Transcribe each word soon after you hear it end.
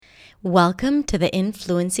Welcome to the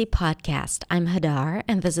Influency Podcast. I'm Hadar,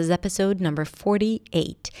 and this is episode number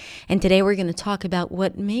 48. And today we're going to talk about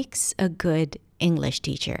what makes a good English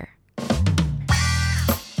teacher.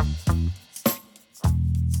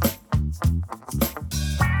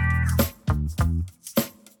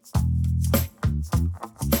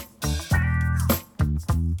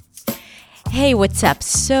 Hey, what's up?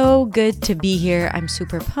 So good to be here. I'm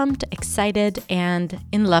super pumped, excited, and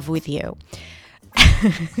in love with you.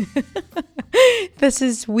 This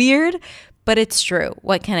is weird, but it's true.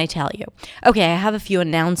 What can I tell you? Okay, I have a few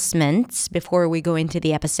announcements before we go into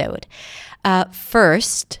the episode.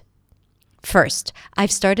 First,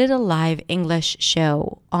 I've started a live English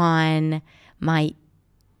show on my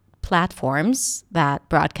platforms that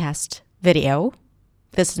broadcast video.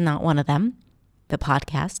 This is not one of them, the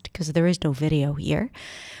podcast, because there is no video here.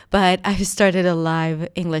 But I've started a live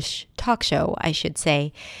English talk show, I should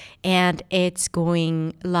say, and it's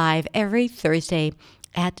going live every Thursday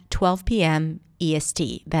at 12 p.m.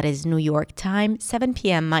 EST. That is New York time, 7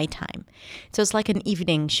 p.m. my time. So it's like an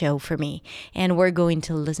evening show for me. And we're going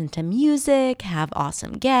to listen to music, have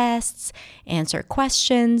awesome guests, answer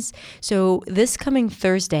questions. So this coming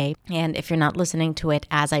Thursday, and if you're not listening to it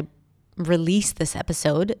as I release this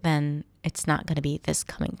episode, then it's not going to be this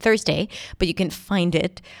coming Thursday, but you can find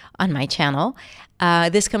it on my channel.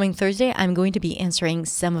 This coming Thursday, I'm going to be answering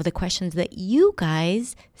some of the questions that you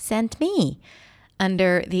guys sent me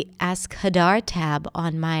under the Ask Hadar tab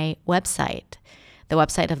on my website, the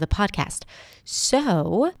website of the podcast.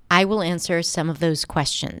 So I will answer some of those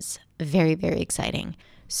questions. Very, very exciting.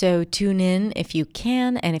 So tune in if you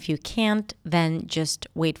can, and if you can't, then just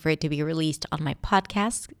wait for it to be released on my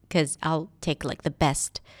podcast, because I'll take like the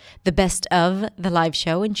best of the live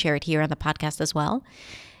show and share it here on the podcast as well.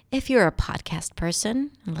 If you're a podcast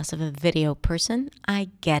person, and less of a video person,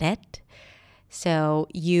 I get it. So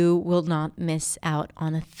you will not miss out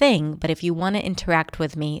on a thing. But if you want to interact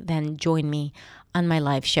with me, then join me on my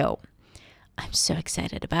live show. I'm so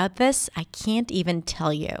excited about this. I can't even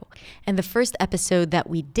tell you. And the first episode that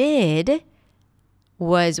we did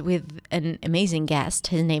was with an amazing guest.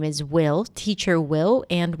 His name is Will, Teacher Will,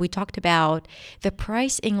 and we talked about the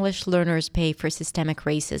price English learners pay for systemic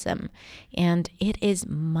racism. And it is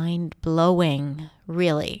mind-blowing,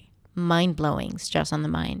 really. Mind-blowing, stress on the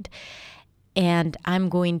mind. And I'm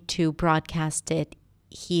going to broadcast it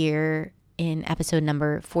here in episode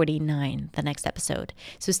number 49, the next episode.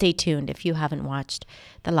 So stay tuned if you haven't watched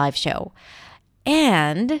the live show.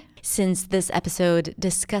 And since this episode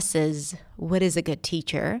discusses what is a good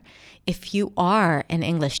teacher, if you are an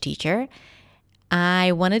English teacher,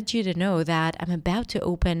 I wanted you to know that I'm about to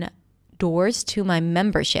open doors to my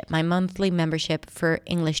membership, my monthly membership for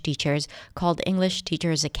English teachers called English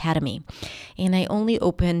Teachers Academy. And I only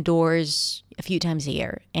open doors a few times a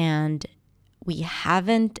year. And we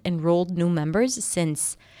haven't enrolled new members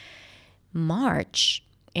since March,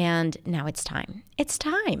 and now it's time. It's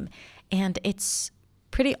time. And it's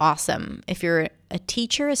pretty awesome if you're a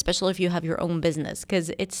teacher, especially if you have your own business,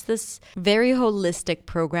 because it's this very holistic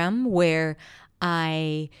program where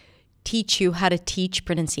I teach you how to teach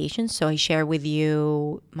pronunciation. So I share with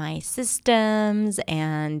you my systems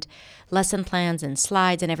and lesson plans and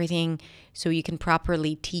slides and everything so you can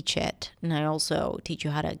properly teach it. And I also teach you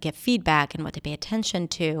how to get feedback and what to pay attention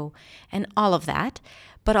to and all of that,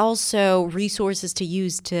 but also resources to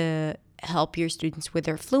use to help your students with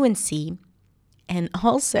their fluency. And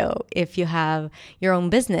also, if you have your own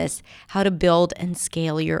business, how to build and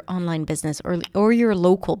scale your online business or your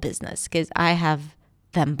local business, because I have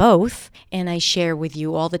them both, and I share with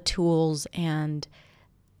you all the tools and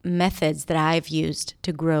methods that I've used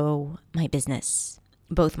to grow my business,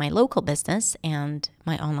 both my local business and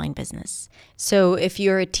my online business. So if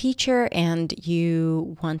you're a teacher and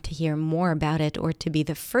you want to hear more about it or to be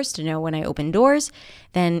the first to know when I open doors,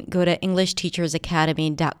 then go to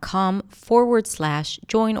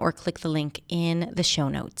englishteachersacademy.com/join or click the link in the show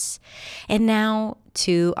notes. And now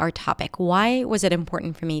to our topic. Why was it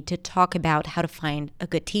important for me to talk about how to find a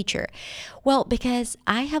good teacher? Well, because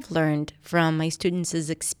I have learned from my students'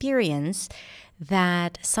 experience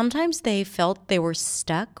that sometimes they felt they were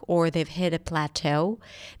stuck or they've hit a plateau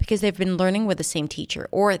because they've been learning with the same teacher,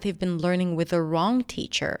 or they've been learning with the wrong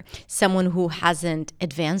teacher, someone who hasn't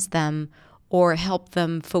advanced them or help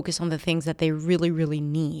them focus on the things that they really, really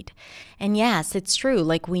need. And yes, it's true.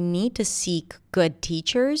 Like, we need to seek good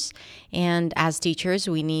teachers. And as teachers,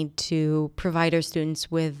 we need to provide our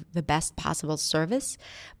students with the best possible service.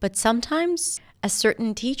 But sometimes a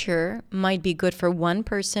certain teacher might be good for one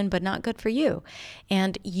person, but not good for you.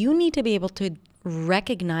 And you need to be able to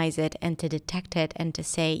recognize it and to detect it and to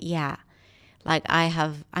say, yeah, like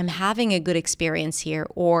I'm having a good experience here,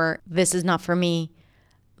 or this is not for me.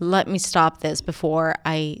 Let me stop this before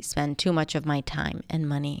I spend too much of my time and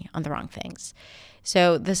money on the wrong things.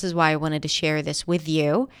 So this is why I wanted to share this with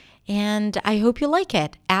you. And I hope you like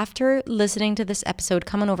it. After listening to this episode,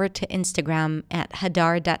 come on over to Instagram at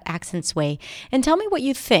hadar.accentsway and tell me what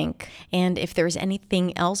you think. And if there's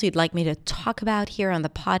anything else you'd like me to talk about here on the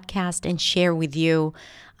podcast and share with you,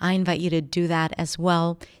 I invite you to do that as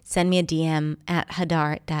well. Send me a DM at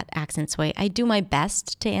hadar.accentsway. I do my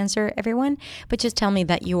best to answer everyone, but just tell me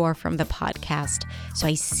that you are from the podcast so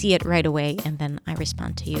I see it right away and then I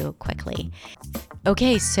respond to you quickly.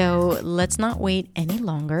 Okay, so let's not wait any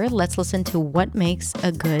longer. Let's listen to what makes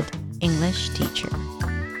a good English teacher.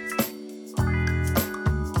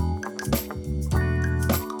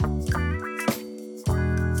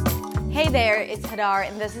 Hey there, it's Hadar,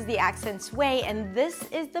 and this is the Accents Way, and this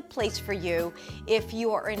is the place for you if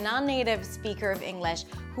you are a non-native speaker of English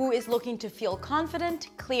who is looking to feel confident,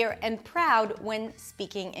 clear, and proud when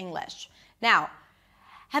speaking English. Now,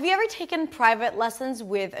 have you ever taken private lessons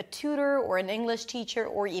with a tutor or an English teacher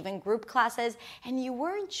or even group classes and you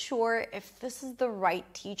weren't sure if this is the right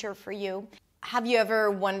teacher for you? Have you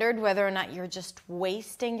ever wondered whether or not you're just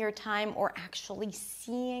wasting your time or actually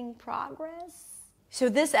seeing progress? So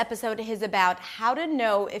this episode is about how to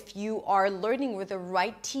know if you are learning with the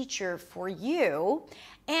right teacher for you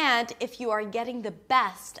and if you are getting the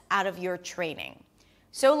best out of your training.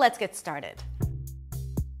 So let's get started.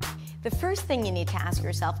 The first thing you need to ask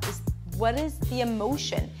yourself is, what is the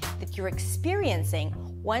emotion that you're experiencing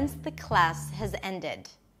once the class has ended?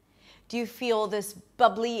 Do you feel this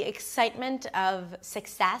bubbly excitement of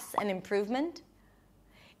success and improvement?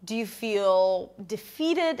 Do you feel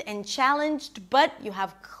defeated and challenged, but you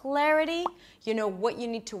have clarity, you know what you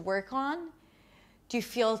need to work on? Do you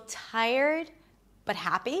feel tired but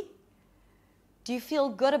happy? Do you feel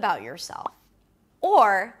good about yourself?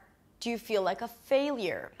 Or do you feel like a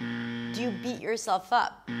failure? Do you beat yourself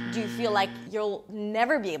up? Do you feel like you'll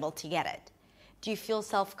never be able to get it? Do you feel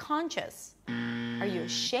self-conscious? Are you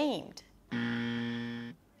ashamed?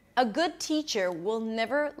 A good teacher will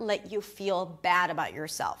never let you feel bad about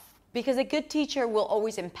yourself, because a good teacher will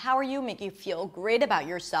always empower you, make you feel great about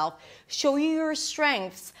yourself, show you your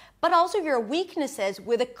strengths, but also your weaknesses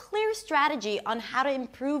with a clear strategy on how to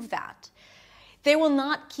improve that. They will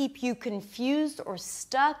not keep you confused or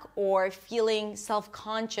stuck or feeling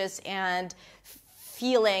self-conscious and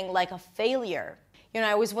feeling like a failure. You know,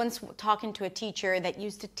 I was once talking to a teacher that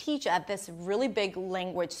used to teach at this really big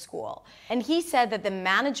language school. And he said that the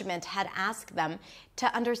management had asked them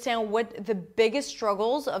to understand what the biggest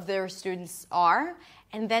struggles of their students are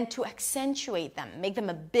and then to accentuate them, make them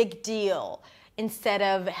a big deal, instead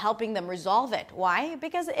of helping them resolve it. Why?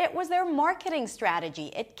 Because it was their marketing strategy.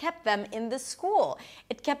 It kept them in the school.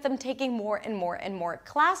 It kept them taking more and more and more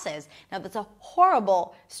classes. Now, that's a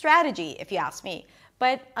horrible strategy, if you ask me.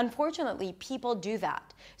 But unfortunately, people do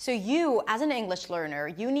that. So you, as an English learner,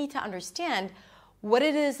 you need to understand what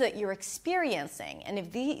it is that you're experiencing. And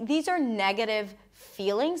if these are negative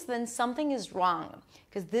feelings, then something is wrong,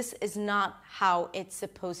 because this is not how it's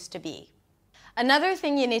supposed to be. Another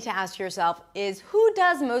thing you need to ask yourself is, who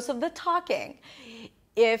does most of the talking?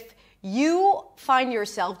 If you find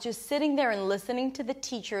yourself just sitting there and listening to the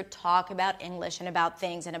teacher talk about English and about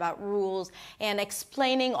things and about rules and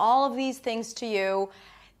explaining all of these things to you,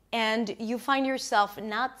 and you find yourself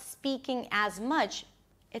not speaking as much,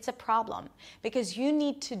 it's a problem, because you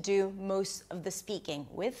need to do most of the speaking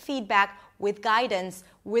with feedback, with guidance,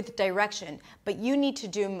 with direction, but you need to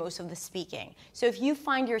do most of the speaking. So if you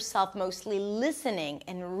find yourself mostly listening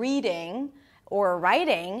and reading or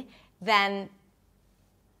writing, then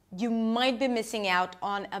you might be missing out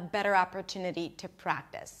on a better opportunity to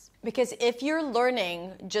practice. Because if you're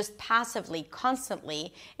learning just passively,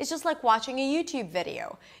 constantly, it's just like watching a YouTube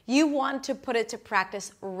video. You want to put it to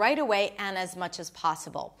practice right away and as much as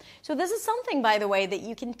possible. So this is something, by the way, that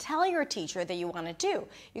you can tell your teacher that you want to do.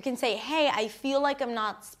 You can say, hey, I feel like I'm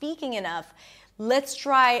not speaking enough. Let's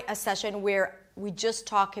try a session where we just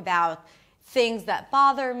talk about things that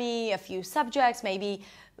bother me, a few subjects, maybe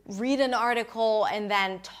read an article and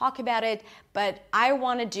then talk about it, but I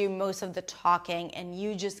want to do most of the talking and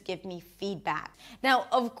you just give me feedback. Now,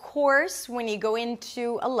 of course, when you go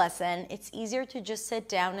into a lesson, it's easier to just sit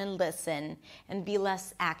down and listen and be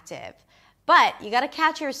less active. But you got to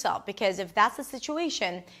catch yourself, because if that's the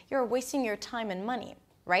situation, you're wasting your time and money,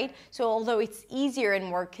 right? So although it's easier and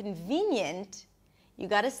more convenient, you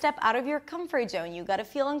got to step out of your comfort zone. You got to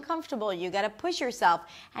feel uncomfortable. You got to push yourself,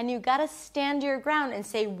 and you got to stand your ground and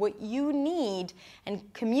say what you need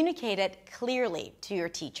and communicate it clearly to your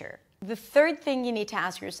teacher. The third thing you need to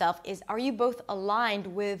ask yourself is, are you both aligned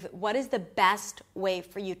with what is the best way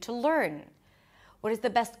for you to learn? What is the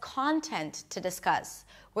best content to discuss?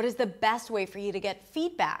 What is the best way for you to get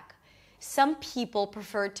feedback? Some people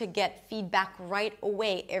prefer to get feedback right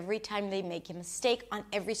away every time they make a mistake on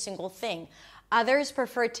every single thing. Others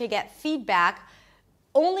prefer to get feedback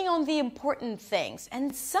only on the important things.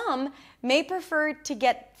 And some may prefer to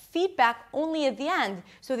get feedback only at the end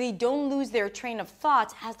so they don't lose their train of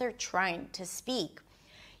thoughts as they're trying to speak.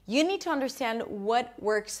 You need to understand what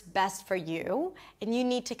works best for you, and you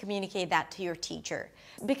need to communicate that to your teacher.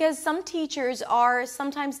 Because some teachers are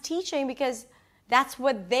sometimes teaching because that's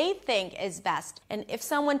what they think is best. And if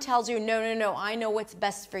someone tells you, no, I know what's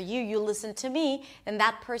best for you, you listen to me, then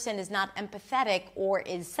that person is not empathetic or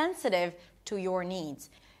is sensitive to your needs.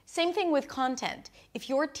 Same thing with content. If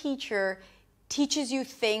your teacher teaches you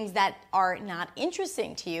things that are not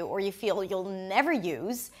interesting to you or you feel you'll never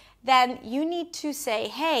use, then you need to say,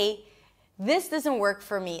 hey, this doesn't work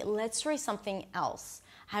for me. Let's try something else.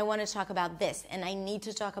 I want to talk about this and I need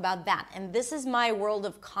to talk about that. And this is my world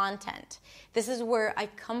of content. This is where I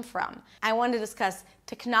come from. I want to discuss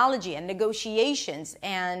technology and negotiations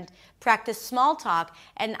and practice small talk.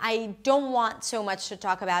 And I don't want so much to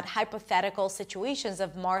talk about hypothetical situations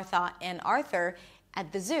of Martha and Arthur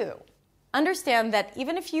at the zoo. Understand that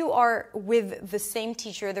even if you are with the same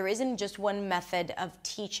teacher, there isn't just one method of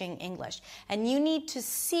teaching English. And you need to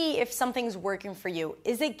see if something's working for you.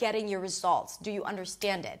 Is it getting your results? Do you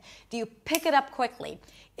understand it? Do you pick it up quickly?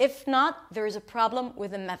 If not, there is a problem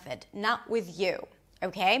with the method, not with you.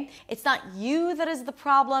 Okay? It's not you that is the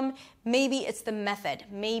problem. Maybe it's the method.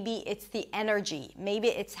 Maybe it's the energy. Maybe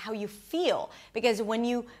it's how you feel. Because when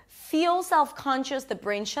you feel self-conscious, the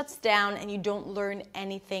brain shuts down and you don't learn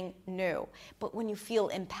anything new. But when you feel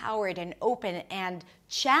empowered and open and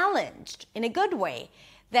challenged in a good way,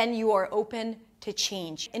 then you are open to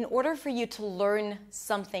change. In order for you to learn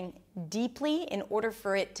something deeply, in order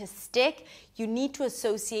for it to stick, you need to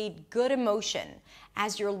associate good emotion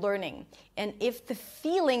as you're learning. And if the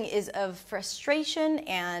feeling is of frustration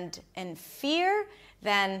and fear,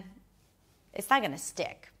 then it's not going to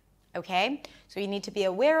stick. Okay? So you need to be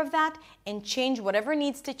aware of that and change whatever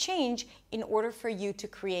needs to change in order for you to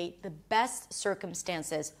create the best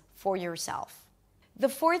circumstances for yourself. The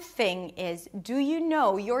fourth thing is, do you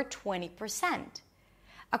know your 20%?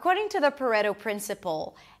 According to the Pareto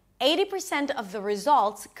principle, 80% of the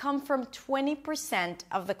results come from 20%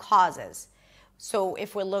 of the causes. So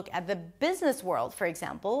if we look at the business world, for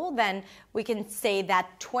example, then we can say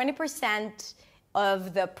that 20%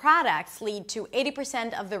 of the products lead to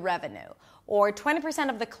 80% of the revenue, or 20%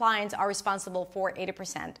 of the clients are responsible for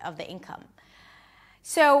 80% of the income.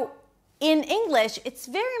 So in English, it's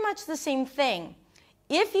very much the same thing.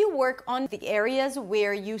 If you work on the areas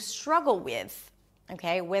where you struggle with,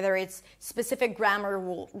 okay, whether it's specific grammar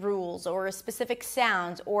rules or specific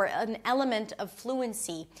sounds or an element of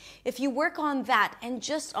fluency, if you work on that and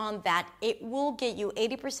just on that, it will get you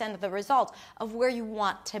 80% of the results of where you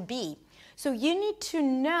want to be. So you need to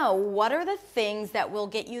know what are the things that will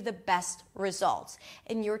get you the best results.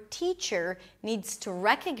 And your teacher needs to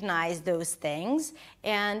recognize those things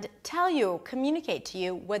and tell you, communicate to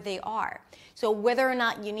you what they are. So whether or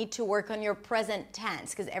not you need to work on your present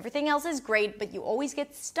tense, because everything else is great, but you always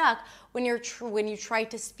get stuck when you try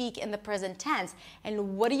to speak in the present tense.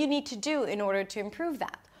 And what do you need to do in order to improve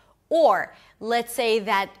that? Or let's say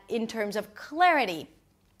that in terms of clarity,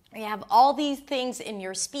 you have all these things in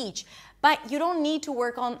your speech, but you don't need to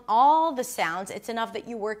work on all the sounds. It's enough that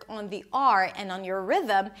you work on the R and on your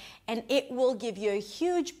rhythm, and it will give you a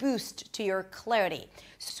huge boost to your clarity.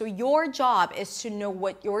 So your job is to know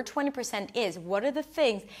what your 20% is. What are the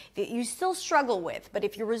things that you still struggle with? But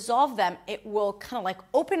if you resolve them, it will kind of like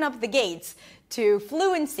open up the gates to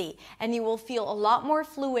fluency, and you will feel a lot more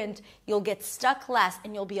fluent. You'll get stuck less,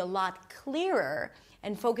 and you'll be a lot clearer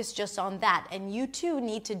and focus just on that. And you two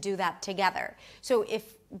need to do that together. So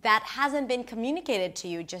if that hasn't been communicated to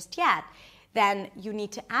you just yet, then you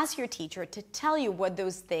need to ask your teacher to tell you what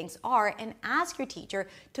those things are and ask your teacher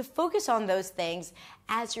to focus on those things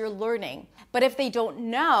as you're learning. But if they don't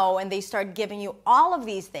know and they start giving you all of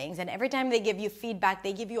these things, and every time they give you feedback,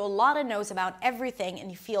 they give you a lot of notes about everything and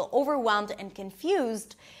you feel overwhelmed and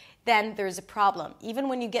confused, then there's a problem. Even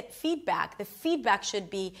when you get feedback, the feedback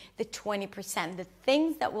should be the 20%, the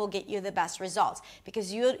things that will get you the best results.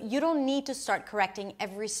 Because you don't need to start correcting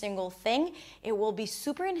every single thing. It will be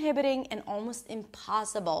super inhibiting and almost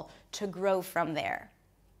impossible to grow from there.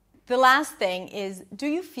 The last thing is, do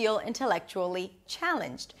you feel intellectually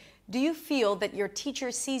challenged? Do you feel that your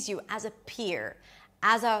teacher sees you as a peer,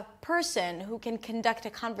 as a person who can conduct a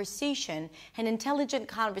conversation, an intelligent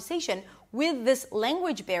conversation with this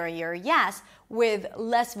language barrier, yes, with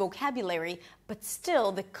less vocabulary, but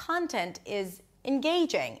still the content is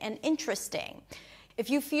engaging and interesting. If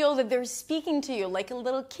you feel that they're speaking to you like a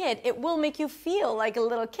little kid, it will make you feel like a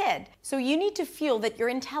little kid. So you need to feel that your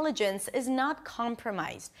intelligence is not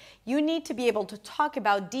compromised. You need to be able to talk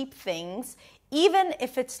about deep things, even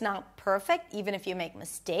if it's not perfect, even if you make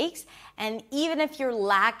mistakes, and even if you're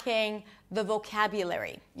lacking the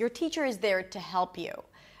vocabulary. Your teacher is there to help you,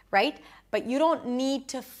 right? But you don't need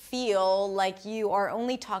to feel like you are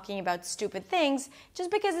only talking about stupid things just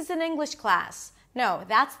because it's an English class. No,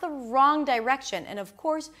 that's the wrong direction. And of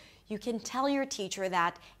course, you can tell your teacher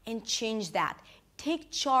that and change that.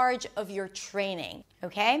 Take charge of your training,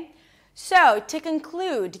 okay? So to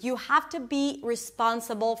conclude, you have to be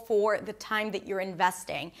responsible for the time that you're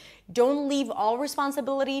investing. Don't leave all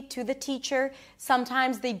responsibility to the teacher.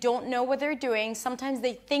 Sometimes they don't know what they're doing. Sometimes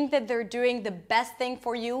they think that they're doing the best thing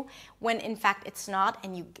for you when in fact it's not.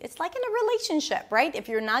 And it's like in a relationship, right? If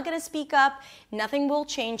you're not going to speak up, nothing will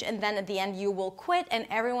change. And then at the end you will quit and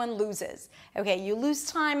everyone loses. Okay, you lose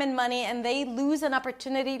time and money and they lose an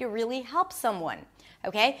opportunity to really help someone.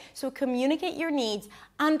 Okay, so communicate your needs,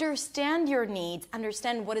 understand your needs,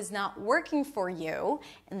 understand what is not working for you,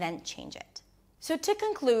 and then change it. So to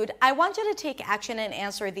conclude, I want you to take action and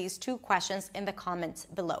answer these 2 questions in the comments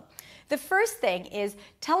below. The first thing is,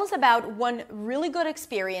 tell us about one really good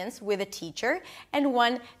experience with a teacher and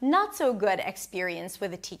one not so good experience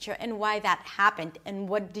with a teacher and why that happened and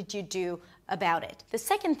what did you do about it. The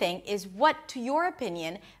second thing is, what, to your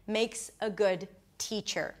opinion, makes a good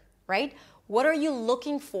teacher, right? What are you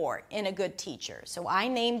looking for in a good teacher? So I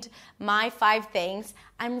named my 5 things.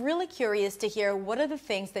 I'm really curious to hear what are the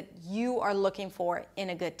things that you are looking for in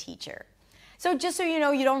a good teacher. So just so you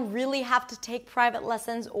know, you don't really have to take private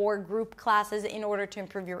lessons or group classes in order to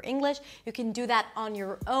improve your English. You can do that on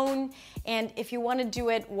your own. And if you want to do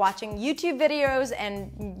it watching YouTube videos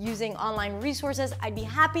and using online resources, I'd be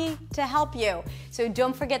happy to help you. So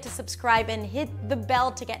don't forget to subscribe and hit the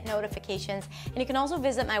bell to get notifications. And you can also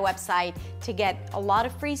visit my website to get a lot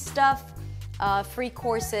of free stuff, free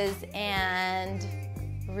courses, and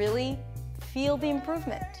really feel the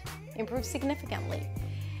improvement. Improve significantly.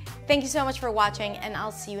 Thank you so much for watching, and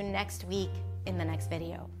I'll see you next week in the next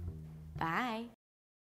video. Bye.